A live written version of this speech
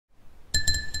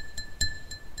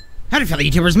Howdy fellow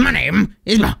YouTubers, my name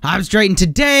is BobStraitFTW, and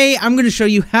today I'm going to show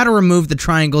you how to remove the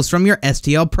triangles from your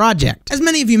STL project. As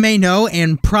many of you may know,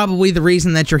 and probably the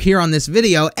reason that you're here on this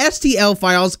video, STL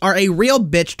files are a real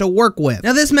bitch to work with.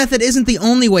 Now this method isn't the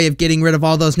only way of getting rid of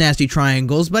all those nasty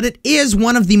triangles, but it is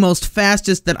one of the most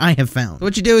fastest that I have found. So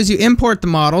what you do is you import the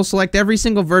model, select every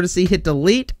single vertice, hit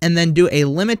delete, and then do a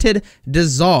limited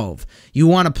dissolve. You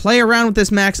want to play around with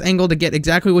this max angle to get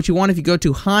exactly what you want. If you go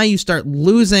too high, you start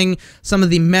losing some of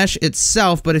the mesh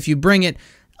itself, but if you bring it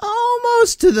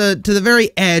almost to the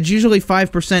very edge, usually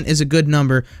 5% is a good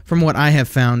number from what I have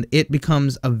found, it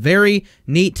becomes a very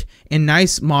neat and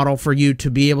nice model for you to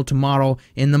be able to model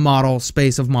in the model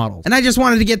space of models. And I just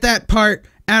wanted to get that part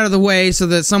out of the way so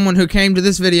that someone who came to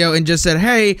this video and just said,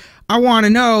 hey, I want to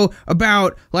know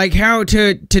about like how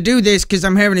to do this because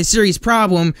I'm having a serious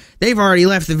problem, they've already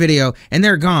left the video and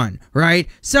they're gone, right?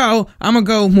 So I'm gonna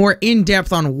go more in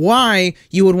depth on why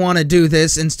you would want to do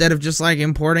this instead of just like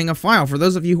importing a file. For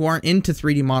those of you who aren't into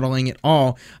 3D modeling at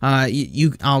all,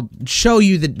 I'll show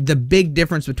you the big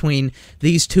difference between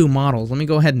these two models. Let me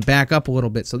go ahead and back up a little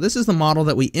bit. So this is the model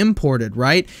that we imported,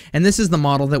 right? And this is the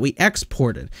model that we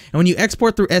exported. And when you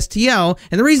export through STL,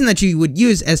 and the reason that you would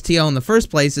use STL in the first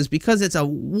place is because it's a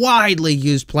widely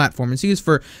used platform. It's used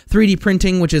for 3D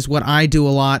printing, which is what I do a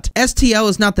lot. STL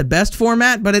is not the best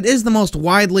format, but it is the most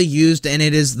widely used and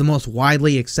it is the most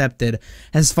widely accepted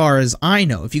as far as I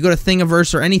know. If you go to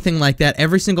Thingiverse or anything like that,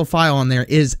 every single file on there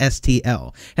is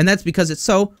STL. And that's because it's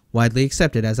so widely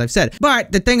accepted, as I've said.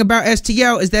 But the thing about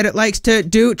STL is that it likes to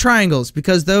do triangles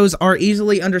because those are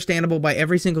easily understandable by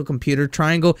every single computer.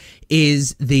 Triangle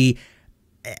is the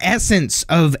essence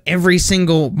of every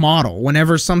single model.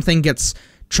 Whenever something gets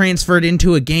transferred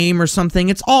into a game or something,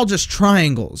 it's all just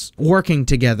triangles working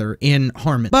together in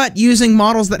harmony. But using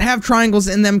models that have triangles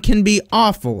in them can be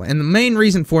awful, and the main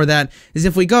reason for that is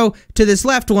if we go to this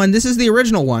left one, this is the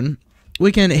original one,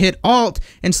 we can hit Alt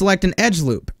and select an edge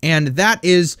loop, and that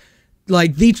is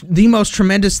like the most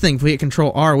tremendous thing. If we hit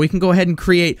Control R, we can go ahead and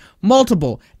create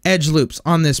multiple edge loops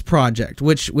on this project,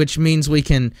 which means we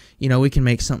can, we can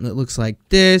make something that looks like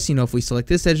this. If we select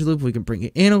this edge loop, we can bring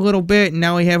it in a little bit, and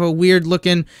now we have a weird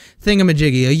looking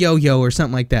thingamajiggy, a yo-yo or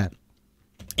something like that.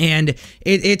 And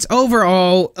it's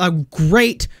overall a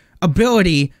great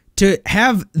ability to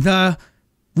have the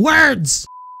words.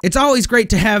 It's always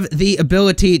great to have the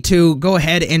ability to go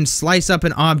ahead and slice up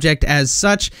an object as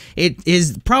such. It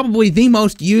is probably the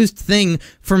most used thing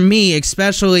for me,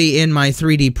 especially in my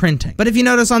 3D printing. But if you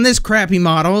notice on this crappy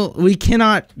model, we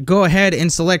cannot go ahead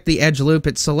and select the edge loop.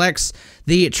 It selects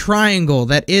the triangle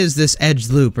that is this edge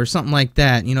loop or something like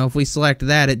that. If we select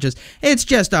that, it's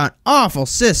just an awful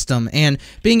system. And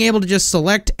being able to just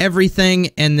select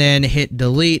everything and then hit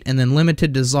delete and then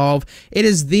limited dissolve, it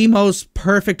is the most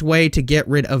perfect way to get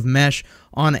rid of mesh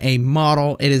on a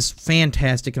model. It is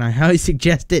fantastic, and I highly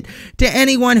suggest it to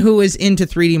anyone who is into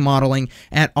 3D modeling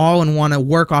at all and want to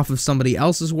work off of somebody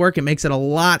else's work. It makes it a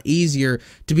lot easier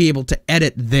to be able to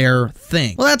edit their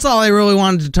thing. Well, that's all I really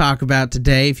wanted to talk about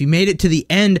today. If you made it to the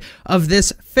end of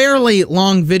this fairly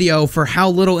long video for how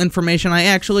little information I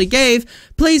actually gave,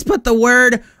 please put the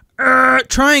word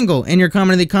triangle in your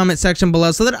comment in the comment section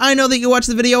below so that I know that you watched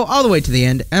the video all the way to the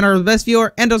end and are the best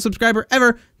viewer and subscriber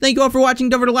ever. Thank you all for watching.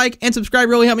 Don't forget to like and subscribe.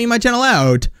 Really help me and my channel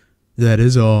out. That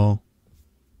is all.